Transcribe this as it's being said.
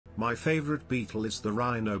My favorite beetle is the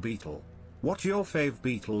rhino beetle. What your fave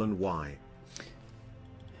beetle and why?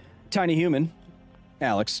 Tiny human,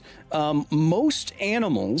 Alex. Most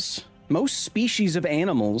animals, most species of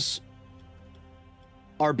animals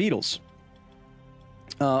are beetles.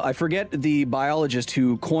 I forget the biologist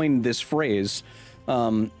who coined this phrase,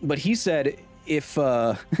 but he said if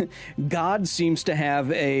God seems to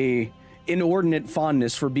have a inordinate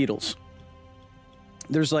fondness for beetles.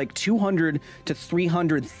 There's like 200 to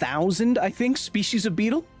 300,000, I think, species of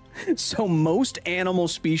beetle. So most animal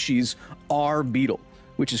species are beetle,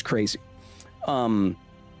 which is crazy. My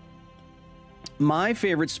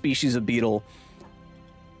favorite species of beetle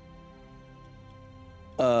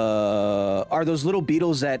are those little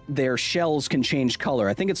beetles that their shells can change color.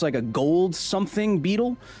 I think it's like a gold something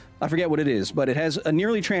beetle. I forget what it is, but it has a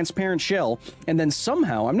nearly transparent shell, and then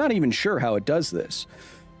somehow, I'm not even sure how it does this,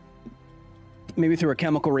 maybe through a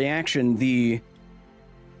chemical reaction, the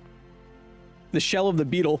shell of the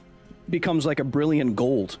beetle becomes like a brilliant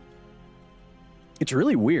gold. It's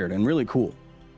really weird and really cool.